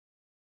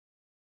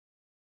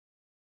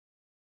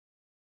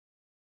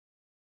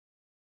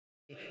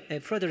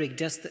Frederick,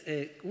 just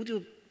would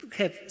you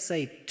have,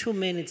 say, 2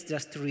 minutes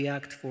just to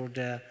react for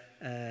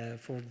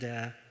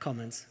the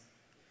comments?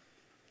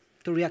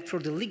 To react for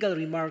the legal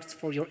remarks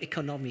for your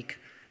economic,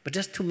 but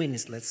just 2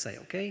 minutes, let's say,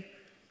 okay?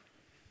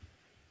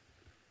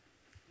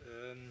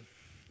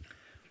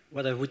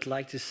 What I would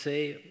like to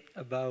say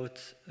about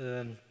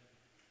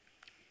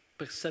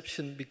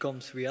perception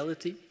becomes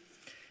reality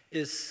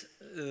is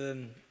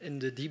in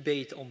the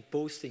debate on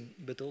posting,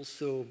 but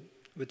also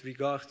with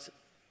regard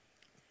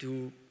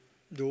to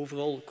the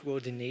overall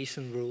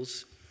coordination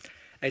rules,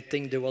 I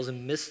think there was a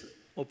missed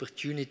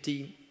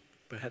opportunity,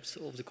 perhaps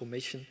of the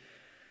Commission,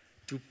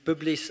 to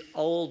publish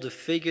all the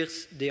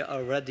figures they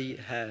already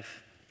have.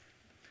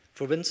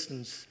 For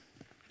instance,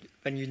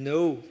 when you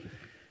know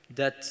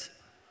that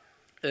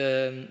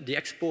the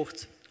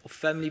export of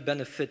family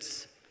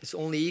benefits is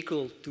only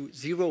equal to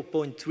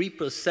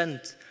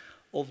 0.3%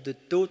 of the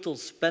total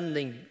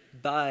spending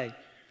by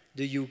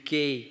the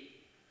UK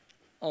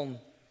on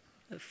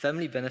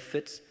family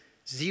benefits,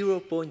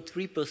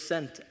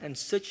 0.3%, and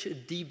such a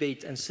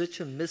debate and such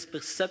a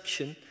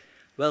misperception,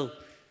 well,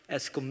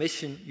 as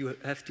Commission, you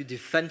have to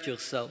defend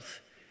yourself,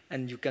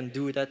 and you can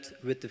do that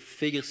with the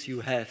figures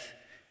you have.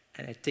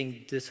 And I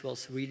think this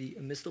was really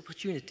a missed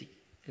opportunity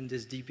in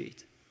this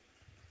debate.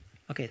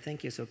 Okay,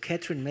 thank you. So,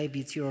 Catherine, maybe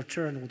it's your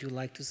turn. Would you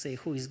like to say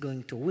who is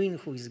going to win,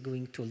 who is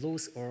going to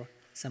lose, or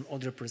some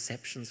other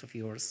perceptions of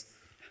yours?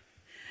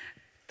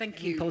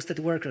 Thank you. Posted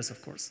workers,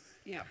 of course.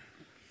 Yeah.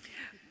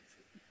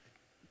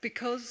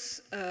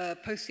 Because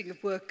posting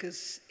of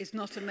workers is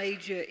not a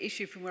major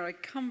issue from where I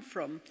come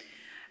from,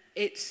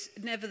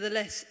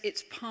 nevertheless,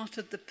 it's part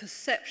of the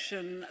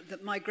perception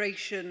that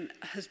migration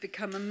has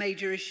become a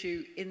major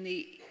issue in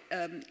the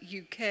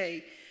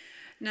UK.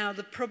 Now,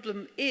 the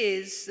problem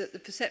is that the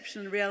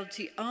perception and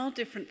reality are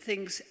different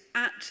things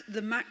at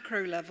the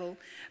macro level,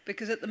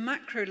 because at the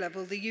macro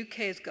level, the UK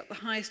has got the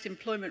highest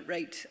employment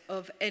rate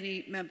of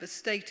any member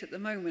state at the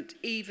moment,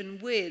 even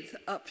with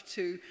up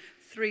to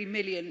 3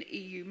 million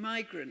EU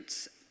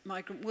migrants,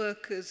 migrant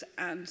workers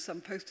and some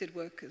posted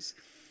workers.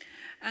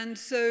 And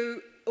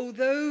so,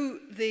 although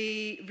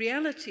the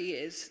reality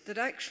is that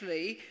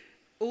actually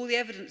all the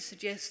evidence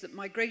suggests that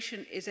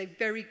migration is a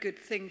very good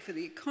thing for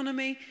the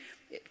economy,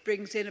 it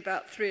brings in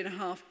about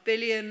 3.5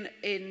 billion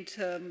in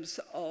terms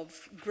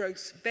of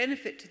gross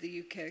benefit to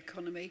the UK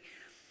economy,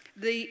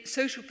 the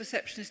social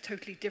perception is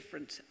totally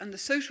different. And the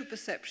social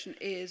perception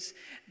is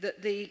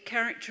that the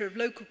character of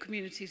local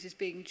communities is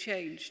being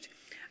changed.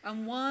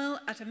 And while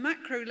at a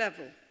macro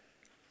level,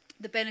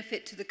 the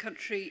benefit to the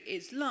country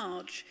is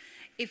large,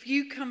 if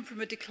you come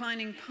from a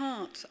declining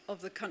part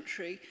of the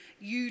country,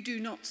 you do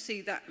not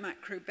see that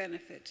macro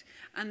benefit.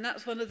 And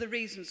that's one of the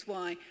reasons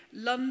why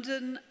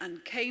London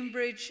and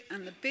Cambridge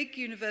and the big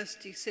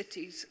university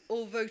cities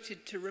all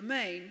voted to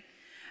remain,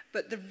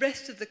 but the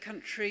rest of the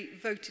country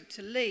voted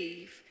to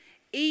leave,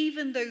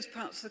 even those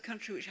parts of the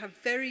country which have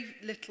very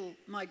little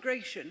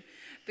migration,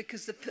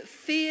 because the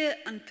fear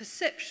and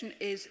perception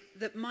is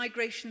that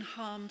migration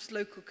harms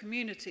local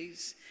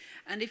communities.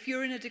 And if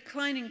you're in a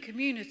declining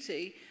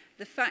community,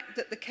 the fact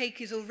that the cake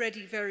is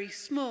already very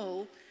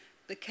small,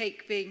 the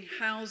cake being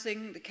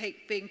housing, the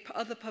cake being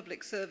other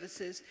public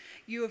services,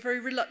 you are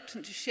very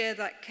reluctant to share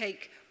that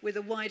cake with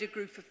a wider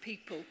group of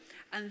people.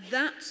 And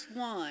that's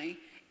why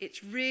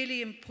it's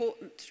really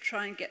important to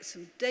try and get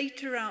some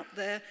data out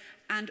there,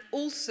 and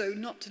also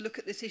not to look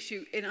at this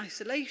issue in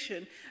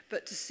isolation,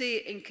 but to see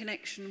it in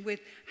connection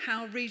with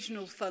how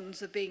regional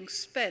funds are being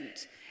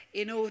spent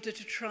in order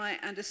to try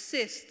and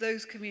assist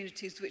those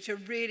communities which are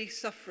really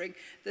suffering,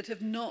 that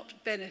have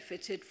not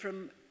benefited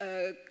from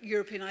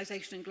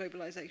Europeanisation and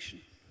globalisation.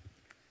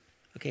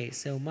 Okay,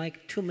 so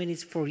Mike, 2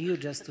 minutes for you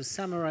just to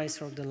summarize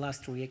or the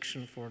last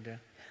reaction for the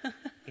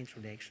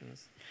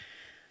introductions.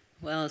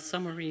 Well,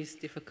 summary is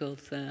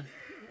difficult,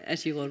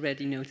 as you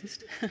already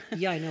noticed.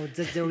 Yeah, I know,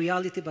 that's the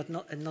reality, but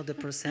not the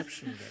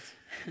perception.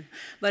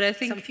 But I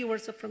think some few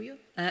words from you.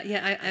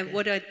 Okay.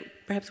 What I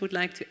perhaps would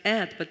like to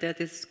add, but that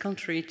is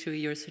contrary to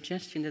your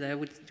suggestion that I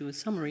would do a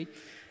summary,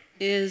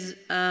 is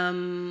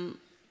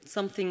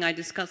something I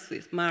discussed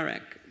with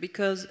Marek.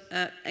 Because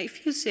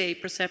if you say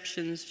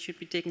perceptions should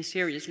be taken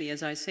seriously,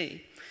 as I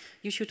say,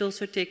 you should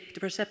also take the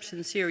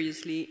perception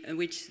seriously,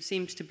 which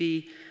seems to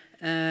be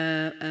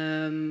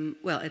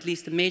well, at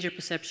least a major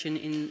perception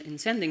in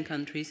sending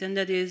countries, and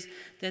that is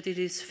that it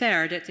is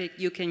fair that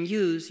you can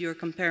use your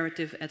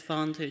comparative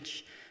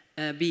advantage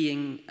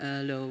being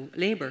low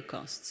labor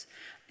costs.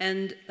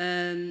 And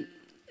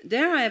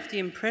there I have the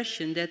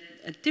impression that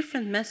a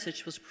different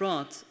message was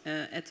brought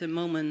at the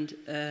moment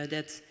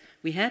that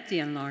we had the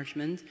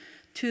enlargement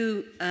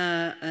to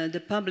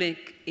the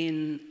public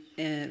in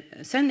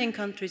sending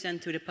countries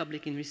and to the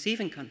public in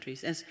receiving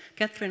countries. As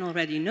Catherine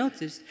already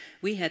noticed,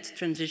 we had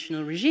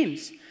transitional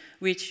regimes,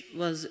 which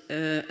was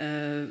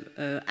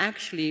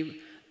actually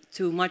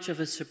too much of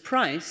a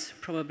surprise,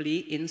 probably,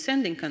 in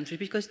sending countries,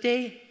 because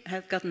they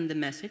had gotten the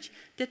message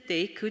that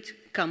they could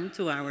come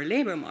to our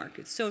labor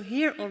market. So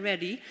here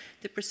already,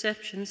 the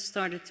perceptions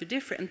started to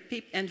differ,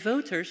 and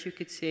voters, you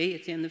could say,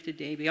 at the end of the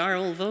day, we are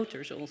all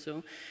voters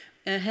also,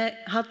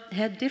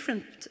 had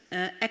different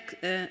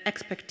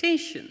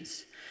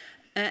expectations.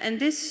 And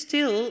this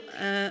still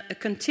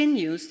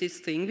continues, this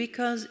thing,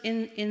 because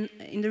in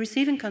the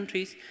receiving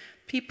countries,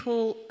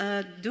 people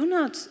do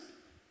not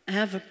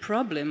have a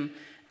problem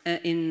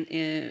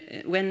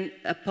when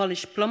a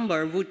Polish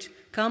plumber would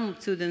come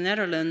to the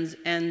Netherlands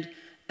and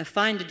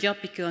find a job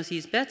because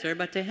he's better,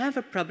 but they have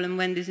a problem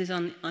when this is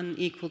on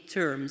unequal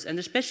terms. And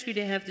especially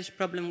they have this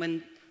problem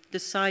when the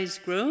size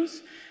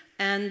grows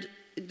and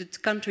the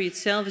country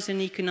itself is in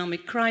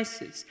economic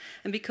crisis.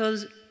 And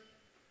because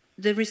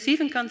the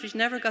receiving countries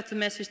never got the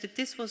message that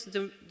this was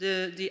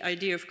the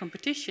idea of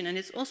competition, and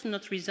it's also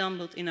not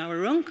resembled in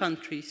our own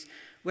countries,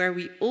 where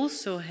we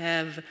also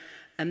have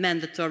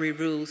mandatory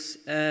rules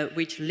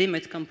which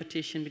limit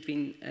competition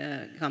between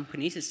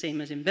companies, the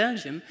same as in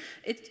Belgium.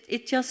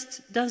 It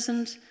just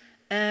doesn't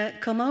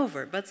come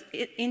over. But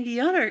in the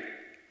other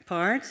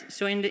part,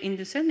 so in the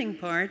descending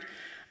part,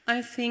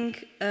 I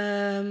think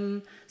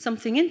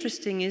something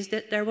interesting is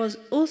that there was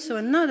also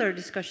another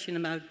discussion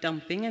about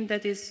dumping, and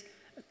that is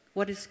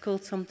what is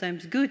called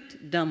sometimes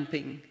good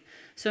dumping.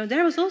 So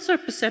there was also a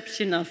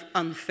perception of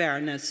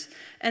unfairness,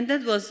 and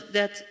that was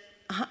that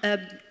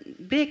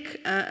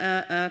big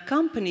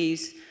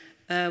companies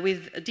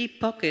with deep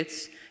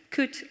pockets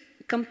could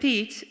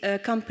compete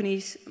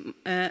companies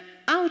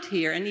out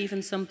here, and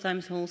even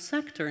sometimes whole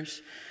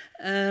sectors.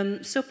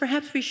 So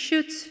perhaps we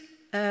should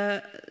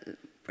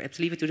perhaps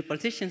leave it to the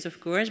politicians, of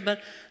course,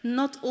 but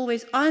not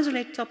always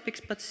isolate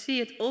topics, but see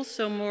it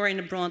also more in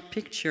a broad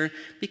picture,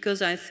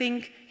 because I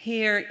think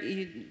here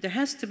there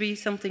has to be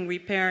something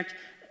repaired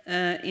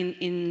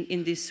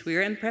in this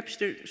sphere, and perhaps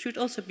there should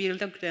also be a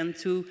look then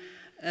to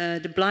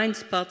the blind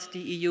spot the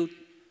EU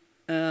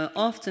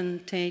often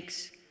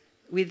takes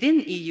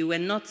within EU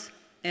and not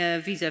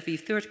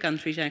vis-à-vis third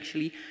countries,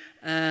 actually,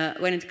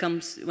 when it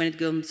comes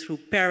through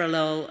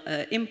parallel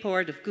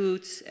import of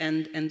goods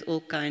and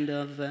all kind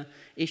of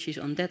issues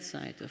on that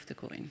side of the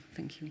coin.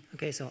 Thank you.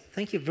 Okay, so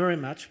thank you very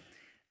much.